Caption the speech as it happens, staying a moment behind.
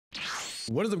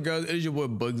What is up, guys? It is your boy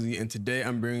Bugsy, and today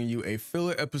I'm bringing you a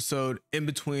filler episode in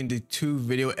between the two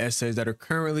video essays that are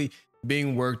currently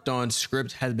being worked on.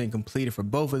 Script has been completed for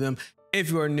both of them. If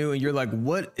you are new and you're like,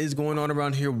 what is going on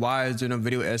around here? Why is there no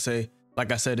video essay?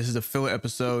 Like I said, this is a filler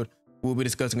episode. We'll be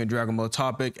discussing a Dragon Ball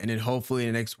topic, and then hopefully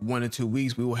in the next 1 to 2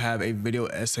 weeks, we will have a video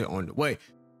essay on the way.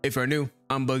 If you're new,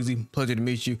 I'm Bugsy. Pleasure to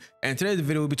meet you. And today's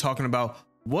video, we'll be talking about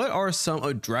what are some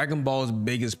of Dragon Ball's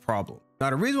biggest problems. Now,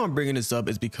 the reason why I'm bringing this up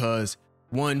is because,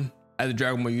 one, as a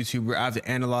Dragon Ball YouTuber, I have to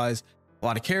analyze a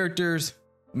lot of characters,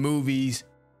 movies,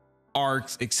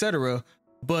 arcs, etc.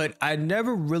 But I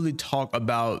never really talk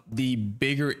about the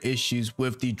bigger issues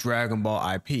with the Dragon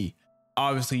Ball IP.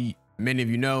 Obviously, many of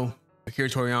you know Akira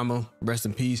Toriyama, rest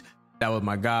in peace. That was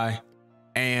my guy.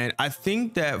 And I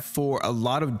think that for a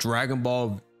lot of Dragon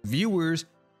Ball viewers,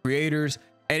 creators,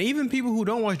 and even people who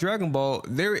don't watch Dragon Ball,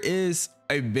 there is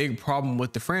a big problem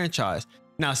with the franchise.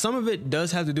 Now, some of it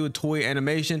does have to do with Toei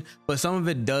Animation, but some of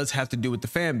it does have to do with the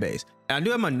fan base. And I do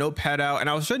have my notepad out, and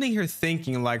I was sitting here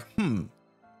thinking like,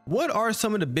 what are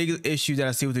some of the biggest issues that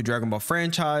I see with the Dragon Ball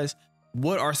franchise?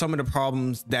 What are some of the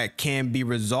problems that can be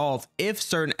resolved if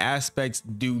certain aspects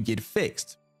do get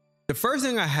fixed? The first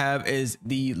thing I have is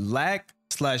the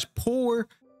lack/poor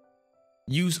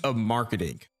use of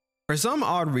marketing. For some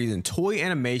odd reason, Toei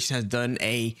Animation has done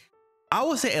I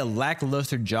would say a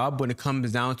lackluster job when it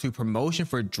comes down to promotion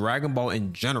for Dragon Ball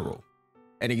in general.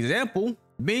 An example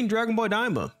being Dragon Ball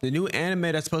Daima, the new anime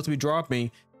that's supposed to be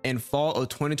dropping in fall of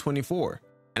 2024.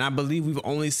 And I believe we've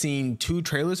only seen 2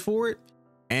 trailers for it,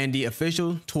 and the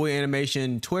official Toei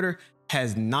Animation Twitter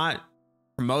has not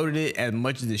promoted it as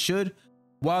much as it should,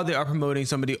 while they are promoting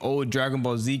some of the old Dragon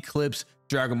Ball Z clips,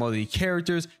 Dragon Ball Z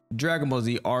characters, Dragon Ball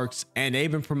Z arcs, and they've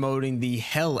been promoting the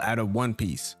hell out of One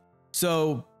Piece.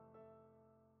 So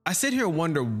I sit here and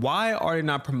wonder, why are they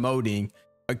not promoting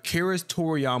Akira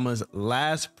Toriyama's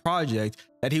last project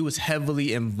that he was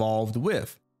heavily involved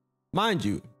with? Mind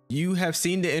you, you have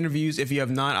seen the interviews. If you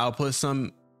have not, I'll put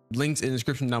some links in the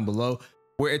description down below,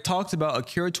 where it talks about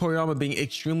Akira Toriyama being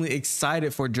extremely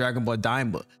excited for Dragon Ball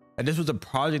Daima. And this was a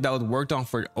project that was worked on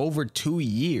for over 2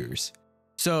 years.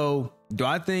 So do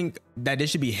I think that this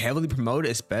should be heavily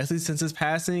promoted, especially since his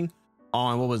passing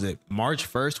on, what was it,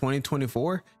 March 1st,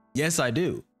 2024? Yes, I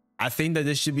do. I think that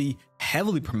this should be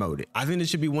heavily promoted. I think this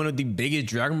should be one of the biggest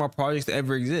Dragon Ball projects to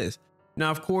ever exist.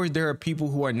 Now, of course, there are people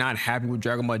who are not happy with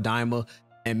Dragon Ball Daima,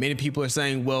 and many people are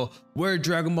saying, well, where's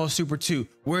Dragon Ball Super 2?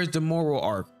 Where's the Moro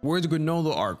arc? Where's the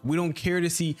Granola arc? We don't care to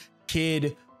see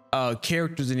kid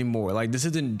characters anymore. Like, this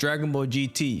isn't Dragon Ball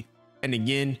GT. And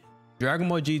again, Dragon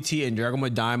Ball GT and Dragon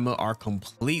Ball Daima are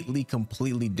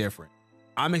completely different.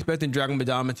 I'm expecting Dragon Ball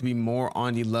Daima to be more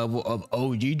on the level of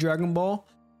OG Dragon Ball.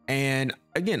 And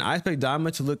again, I expect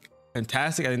Daima to look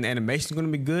fantastic. I think the animation is going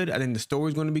to be good. I think the story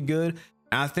is going to be good.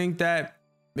 And I think that,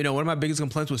 one of my biggest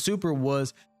complaints with Super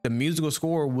was the musical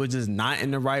score was just not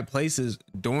in the right places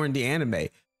during the anime,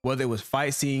 whether it was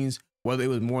fight scenes, whether it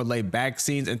was more laid back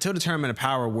scenes, until the Tournament of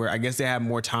Power, where I guess they had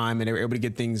more time and they were able to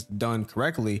get things done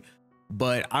correctly.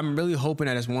 But I'm really hoping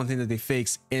that it's one thing that they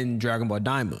fix in Dragon Ball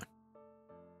Daima.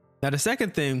 Now, the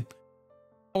second thing,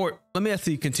 or let me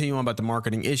actually continue on about the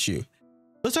marketing issue.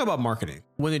 Let's talk about marketing.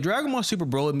 When the Dragon Ball Super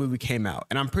Broly movie came out,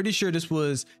 and I'm pretty sure this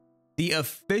was the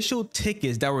official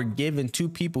tickets that were given to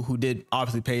people who did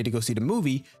obviously pay to go see the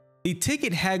movie, the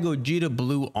ticket had Gogeta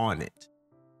Blue on it.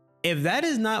 If that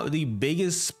is not the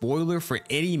biggest spoiler for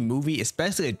any movie,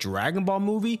 especially a Dragon Ball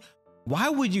movie, why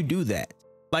would you do that?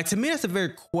 Like, to me, that's a very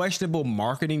questionable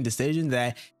marketing decision,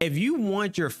 that if you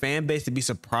want your fan base to be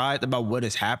surprised about what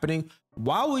is happening,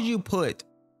 why would you put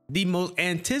the most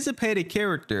anticipated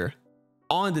character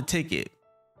on the ticket?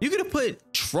 You could have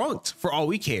put Trunks for all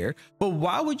we care, but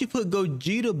why would you put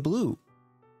Gogeta Blue?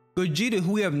 Gogeta,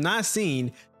 who we have not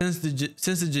seen since the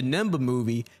Janemba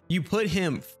movie, you put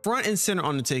him front and center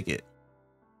on the ticket.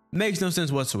 Makes no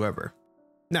sense whatsoever.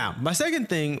 Now, my second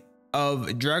thing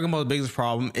of Dragon Ball's biggest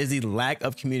problem is the lack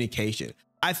of communication.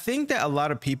 I think that a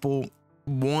lot of people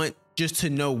want just to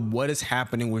know what is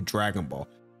happening with Dragon Ball.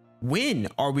 When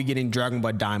are we getting Dragon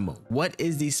Ball Daima? What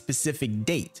is the specific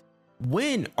date?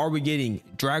 When are we getting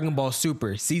Dragon Ball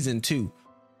Super Season 2?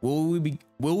 Will we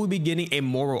be getting a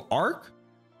Moro arc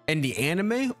in the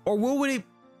anime, or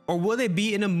will they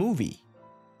be in a movie?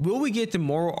 Will we get the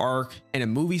Moro arc in a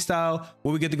movie style?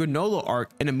 Will we get the Granola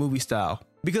arc in a movie style?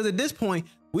 Because at this point,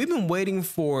 we've been waiting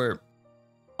for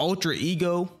Ultra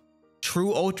Ego,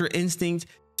 True Ultra Instinct,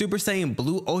 Super Saiyan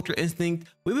Blue Ultra Instinct.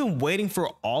 We've been waiting for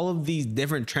all of these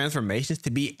different transformations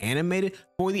to be animated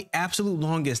for the absolute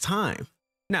longest time.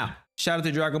 Now, shout out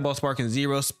to Dragon Ball Sparking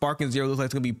Zero. Sparking Zero looks like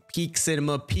it's gonna be peak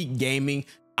cinema, peak gaming.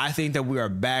 I think that we are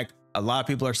back A lot of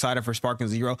people are excited for Sparking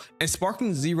Zero, and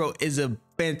Sparking Zero is a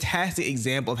fantastic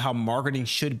example of how marketing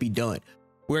should be done.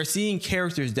 We're seeing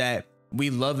characters that we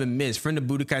love and miss from the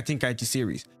Budokai Tenkaichi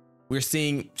series. We're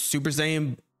seeing Super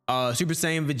Saiyan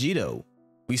Vegito.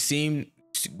 We've seen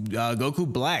Goku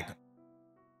Black.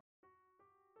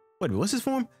 What's his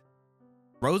form?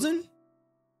 Rosen?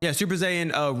 Yeah, Super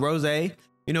Saiyan Rose.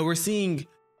 You know, we're seeing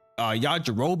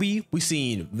Yajirobe, we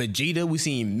seen Vegeta, we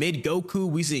seen Mid Goku,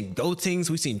 we seen Gotenks,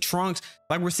 we seen Trunks.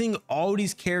 Like, we're seeing all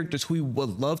these characters who we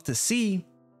would love to see,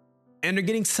 and they're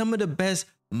getting some of the best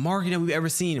marketing that we've ever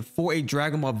seen for a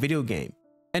Dragon Ball video game.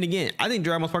 And again, I think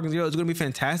Dragon Ball Sparking Zero is going to be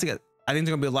fantastic. I think there's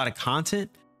going to be a lot of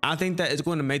content. I think that it's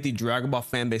going to make the Dragon Ball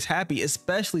fan base happy,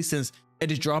 especially since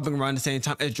it is dropping around the same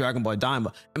time as Dragon Ball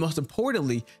Daima. And most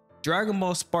importantly, Dragon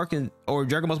Ball Sparking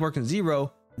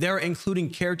Zero, they're including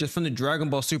characters from the Dragon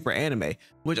Ball Super anime,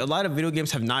 which a lot of video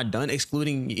games have not done,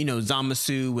 excluding, you know,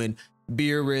 Zamasu and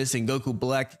Beerus and Goku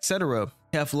Black, etc.,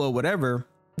 Kefla, whatever,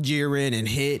 Jiren and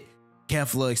Hit,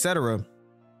 Kefla, etc.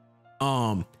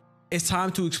 It's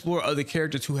time to explore other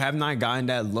characters who have not gotten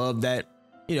that love that,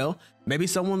 you know, maybe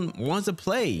someone wants to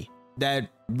play that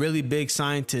really big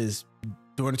scientist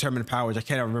during Determined Powers. I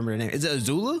can't remember the name. Is it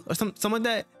Azula or something like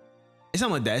that? It's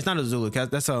something like that. It's not Azula.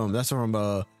 That's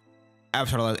from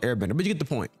Avatar: The Last Airbender, but you get the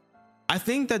point. I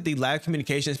think that the lack of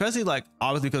communication, especially like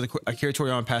obviously because Akira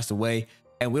Toriyama passed away,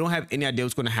 and we don't have any idea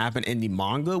what's going to happen in the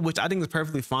manga, which I think is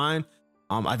perfectly fine.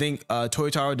 I think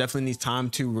Toyotaro definitely needs time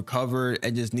to recover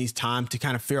and just needs time to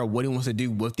kind of figure out what he wants to do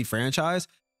with the franchise.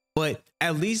 But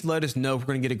at least let us know if we're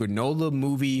going to get a Granola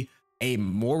movie, a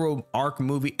Moro arc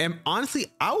movie. And honestly,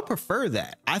 I would prefer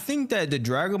that. I think that the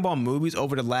Dragon Ball movies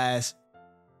over the last,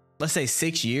 let's say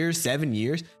 6 years, 7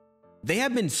 years, they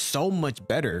have been so much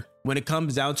better when it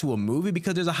comes down to a movie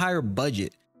because there's a higher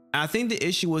budget. And I think the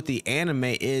issue with the anime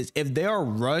is if they are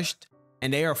rushed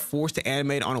and they are forced to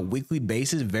animate on a weekly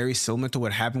basis, very similar to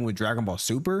what happened with Dragon Ball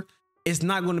Super, it's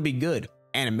not going to be good.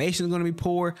 Animation is going to be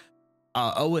poor.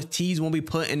 OSTs won't be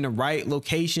put in the right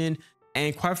location.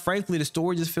 And quite frankly, the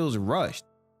story just feels rushed.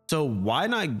 So why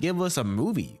not give us a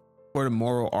movie for the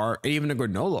Moro arc and even the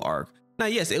Granola arc? Now,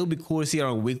 yes, it would be cool to see it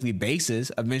on a weekly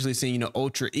basis, eventually seeing, you know,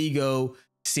 Ultra Ego,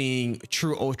 seeing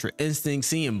True Ultra Instinct,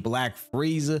 seeing Black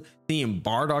Frieza, seeing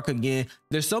Bardock again.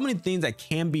 There's so many things that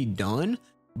can be done,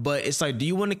 but it's like, do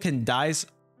you want to condense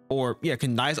all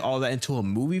that into a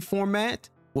movie format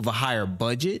with a higher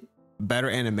budget, better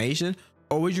animation?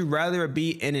 Or would you rather it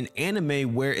be in an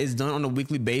anime where it's done on a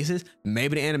weekly basis?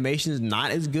 Maybe the animation is not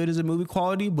as good as the movie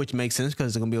quality, which makes sense because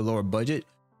it's going to be a lower budget.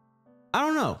 I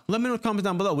don't know. Let me know in the comments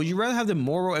down below. Would you rather have the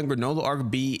Moro and Granola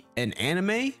arc be an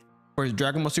anime for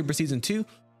Dragon Ball Super Season 2?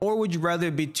 Or would you rather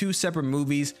it be two separate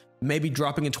movies, maybe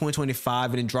dropping in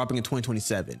 2025 and then dropping in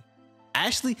 2027?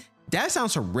 Actually, that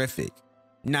sounds horrific.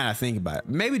 Now that I think about it.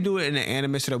 Maybe do it in an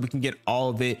anime so that we can get all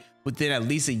of it within at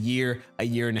least a year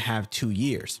and a half, 2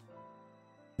 years.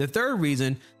 The third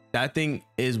reason that I think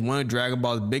is one of Dragon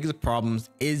Ball's biggest problems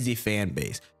is the fan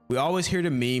base. We always hear the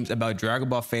memes about Dragon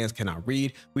Ball fans cannot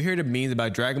read. We hear the memes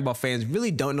about Dragon Ball fans really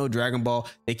don't know Dragon Ball.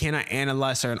 They cannot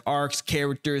analyze certain arcs,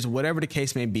 characters, whatever the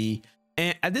case may be.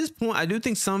 And at this point, I do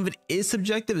think some of it is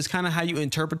subjective. It's kind of how you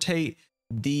interpret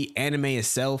the anime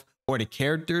itself or the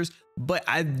characters. But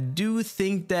I do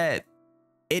think that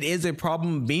it is a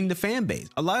problem being the fan base.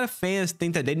 A lot of fans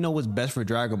think that they know what's best for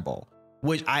Dragon Ball,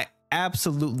 which I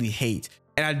absolutely hate.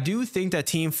 And I do think that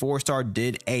Team 4-Star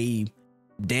did a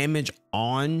damage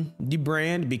on the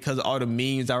brand because of all the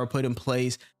memes that were put in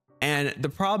place. And the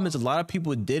problem is a lot of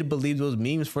people did believe those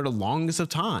memes for the longest of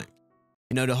time.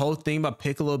 You know, the whole thing about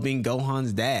Piccolo being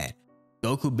Gohan's dad,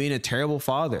 Goku being a terrible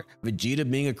father, Vegeta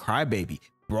being a crybaby,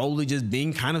 Broly just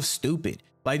being kind of stupid.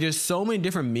 Like, there's so many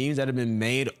different memes that have been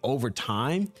made over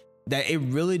time that it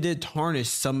really did tarnish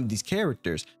some of these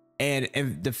characters. And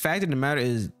the fact of the matter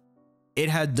is, it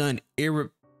has done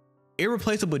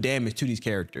irreplaceable damage to these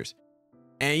characters.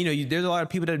 And, you know, there's a lot of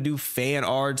people that do fan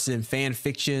arts and fan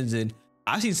fictions, and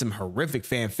I've seen some horrific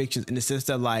fan fictions in the sense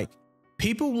that, like,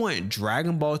 people want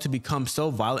Dragon Ball to become so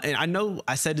violent. And I know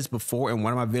I said this before in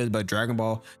one of my videos about Dragon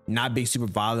Ball not being super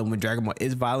violent when Dragon Ball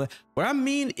is violent. What I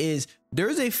mean is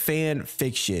there's a fan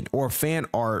fiction or fan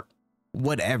art,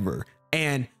 whatever,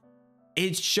 and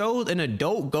it shows an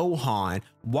adult Gohan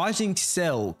watching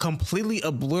Cell completely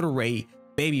obliterate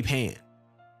Baby Pan.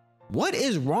 What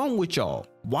is wrong with y'all?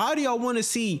 Why do y'all want to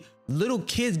see little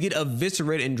kids get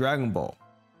eviscerated in Dragon Ball?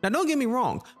 Now, don't get me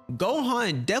wrong.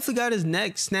 Gohan definitely got his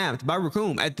neck snapped by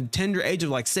Raccoon at the tender age of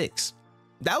like 6.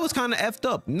 That was kind of effed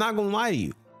up. I'm not going to lie to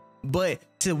you. But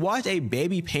to watch a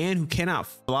Baby Pan who cannot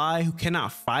fly, who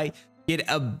cannot fight, get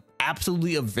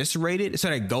absolutely eviscerated so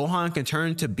that Gohan can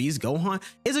turn to Beast Gohan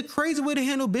is a crazy way to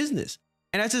handle business.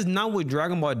 And that's just not what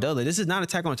Dragon Ball does. Like, this is not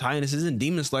Attack on Titan. This isn't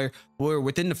Demon Slayer, where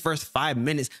within the first 5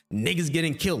 minutes, niggas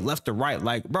getting killed left to right.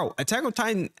 Like, bro, Attack on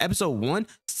Titan episode 1,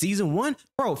 season 1,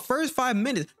 bro, first 5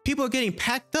 minutes, people are getting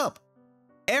packed up.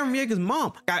 Eren Yeager's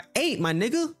mom got ate, my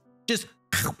nigga. Just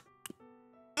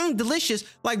delicious.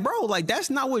 Like, bro, like, that's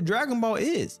not what Dragon Ball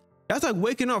is. That's like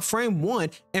waking up frame 1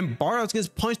 and Bardock gets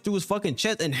punched through his fucking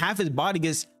chest and half his body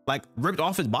gets like ripped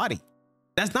off his body.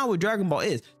 That's not what Dragon Ball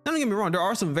is. Now, don't get me wrong, there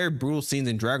are some very brutal scenes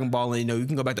in Dragon Ball, and you know, you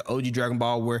can go back to OG Dragon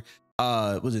Ball where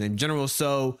what's his name, General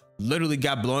So literally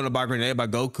got blown up by a grenade by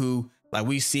Goku. Like,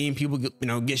 we've seen people get, you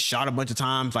know, get shot a bunch of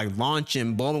times, like Launch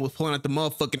and Bulma was pulling out the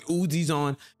motherfucking Uzis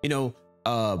on, you know,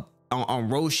 on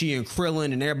Roshi and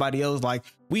Krillin and everybody else. Like,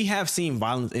 we have seen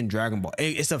violence in Dragon Ball.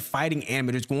 It's a fighting anime.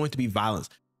 There's going to be violence,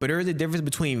 but there is a difference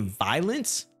between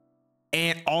violence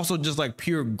and also just like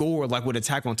pure gore, like what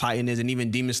Attack on Titan is, and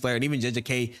even Demon Slayer, and even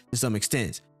JJK to some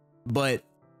extent. But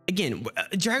again,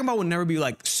 Dragon Ball will never be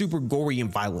like super gory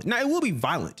and violent. Now, it will be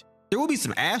violent. There will be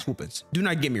some ass whoopings. Do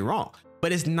not get me wrong,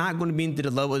 but it's not going to be to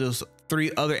the level of those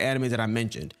 3 other animes that I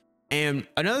mentioned. And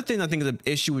another thing I think is an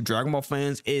issue with Dragon Ball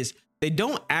fans is they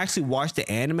don't actually watch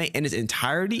the anime in its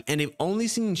entirety, and they've only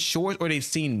seen shorts or they've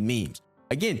seen memes.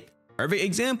 Again, perfect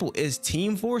example is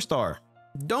Team 4 Star.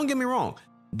 Don't get me wrong.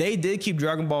 They did keep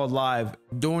Dragon Ball alive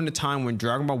during the time when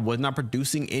Dragon Ball was not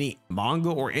producing any manga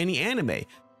or any anime.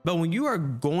 But when you are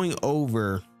going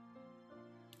over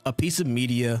a piece of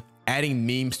media, adding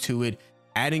memes to it,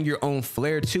 adding your own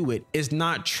flair to it, is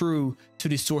not true to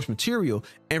the source material.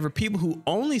 And for people who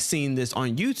only seen this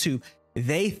on YouTube,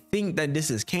 they think that this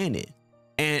is canon.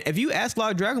 And if you ask a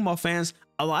lot of Dragon Ball fans,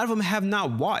 a lot of them have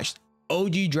not watched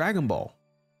OG Dragon Ball.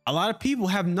 A lot of people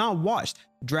have not watched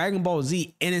Dragon Ball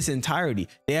Z in its entirety.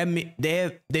 They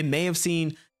may have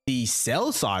seen the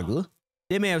Cell Saga.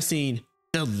 They may have seen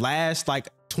the last like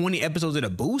 20 episodes of the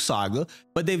Buu Saga,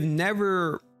 but they've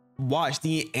never watched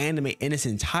the anime in its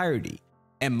entirety.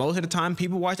 And most of the time,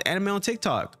 people watch anime on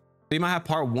TikTok. They might have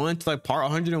part 1 to like part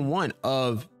 101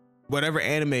 of whatever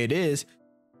anime it is,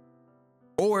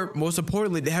 or most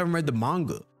importantly, they haven't read the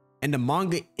manga, and the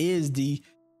manga is the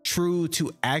true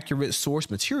to accurate source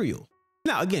material.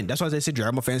 Now, again, that's why they say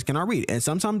Dragon Ball fans cannot read, and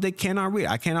sometimes they cannot read.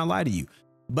 I cannot lie to you,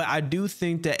 but I do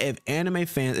think that if anime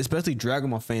fans, especially Dragon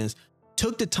Ball fans,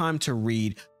 took the time to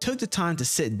read, took the time to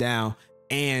sit down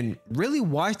and really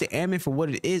watch the anime for what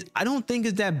it is, I don't think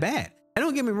it's that bad. And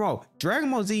don't get me wrong, Dragon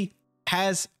Ball Z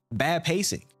has bad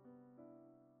pacing.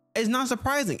 It's not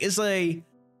surprising. It's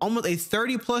almost a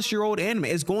 30-plus-year-old anime.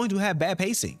 It's going to have bad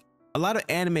pacing. A lot of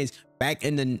animes back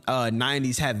in the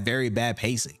 90s had very bad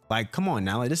pacing. Like, come on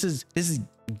now, like this is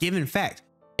given fact.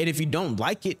 And if you don't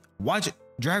like it, watch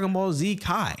Dragon Ball Z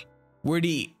Kai, where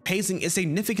the pacing is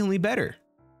significantly better.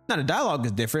 Now, the dialogue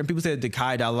is different. People say that the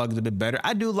Kai dialogue is a bit better.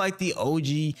 I do like the OG,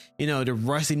 you know, the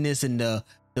rustiness and the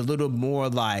little more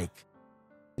like,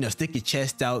 you know, stick your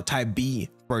chest out type beat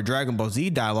for Dragon Ball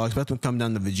Z dialogue, especially when it comes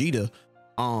down to Vegeta.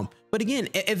 But again,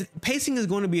 if pacing is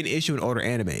going to be an issue in older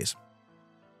animes,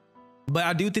 but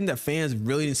I do think that fans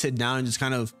really need to sit down and just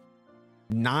kind of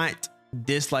not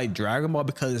dislike Dragon Ball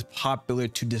because it's popular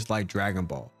to dislike Dragon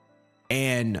Ball.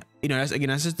 And, you know,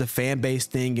 that's just the fan base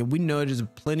thing. And we know there's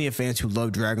plenty of fans who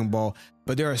love Dragon Ball,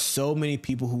 but there are so many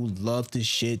people who love to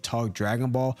shit talk Dragon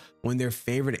Ball when their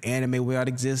favorite anime will not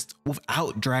exist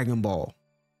without Dragon Ball.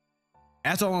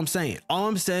 That's all I'm saying. All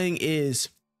I'm saying is,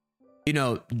 you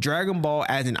know, Dragon Ball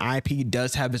as an IP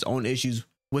does have its own issues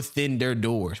within their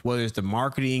doors, whether it's the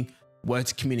marketing, whether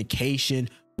it's communication,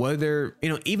 whether, you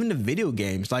know, even the video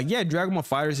games. Like, yeah, Dragon Ball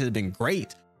FighterZ has been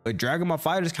great, but Dragon Ball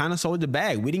FighterZ kind of sold the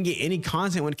bag. We didn't get any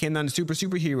content when it came down to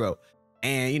Superhero.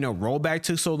 And, you know, rollback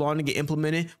took so long to get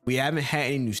implemented. We haven't had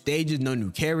any new stages, no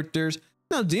new characters.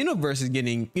 Now, Xenoverse is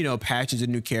getting, you know, patches of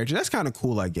new characters. That's kind of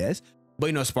cool, I guess. But,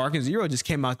 you know, Sparking Zero just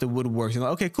came out the woodworks. And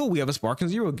like, okay, cool, we have a Sparking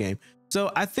Zero game.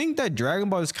 So I think that Dragon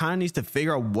Ball just kind of needs to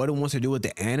figure out what it wants to do with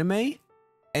the anime.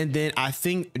 And then I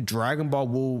think Dragon Ball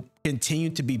will continue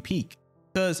to be peak.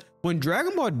 Because when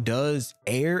Dragon Ball does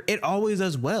air, it always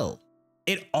does well.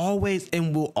 It always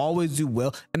and will always do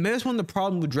well. And maybe that's one of the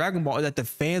problems with Dragon Ball is that the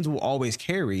fans will always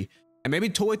carry. And maybe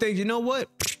Toei thinks, you know what?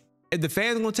 If the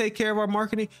fans are going to take care of our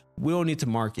marketing, we don't need to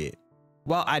market.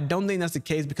 Well, I don't think that's the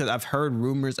case because I've heard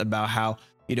rumors about how,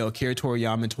 you know, Akira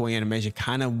Toriyama and Toei Animation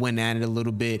kind of went at it a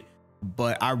little bit.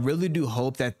 But I really do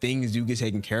hope that things do get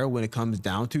taken care of when it comes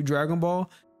down to Dragon Ball.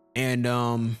 And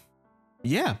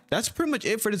yeah, that's pretty much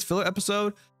it for this filler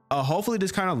episode. Hopefully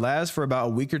this kind of lasts for about a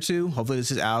week or two. Hopefully this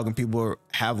is out and people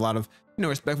have a lot of, you know,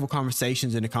 respectful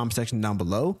conversations in the comment section down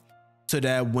below. so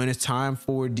that when it's time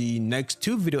for the next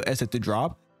 2 video essays to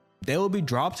drop, they will be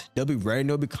dropped, they'll be ready, and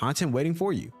there'll be content waiting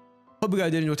for you. Hope you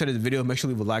guys did enjoy today's video. Make sure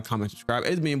to leave a like, comment, subscribe.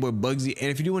 It's me, your boy Bugsy. And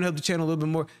if you do want to help the channel a little bit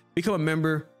more, become a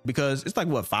member, because it's like,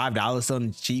 what, $5,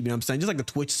 something cheap, you know what I'm saying? Just like a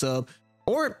Twitch sub.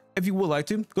 Or if you would like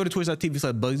to, go to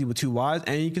twitch.tv/Bugsy with 2 Ys,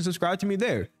 and you can subscribe to me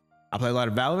there. I play a lot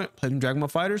of Valorant, play some Dragon Ball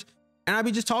Fighters, and I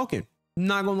be just talking.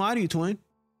 Not gonna lie to you, twin.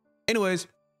 Anyways,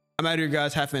 I'm out of here,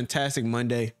 guys. Have a fantastic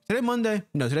Monday. Today Monday?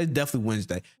 No, today's definitely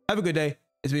Wednesday. Have a good day.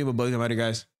 It's me, your boy Bugsy. I'm out of here,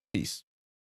 guys. Peace.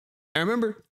 And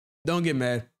remember, don't get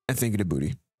mad and think of the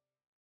booty.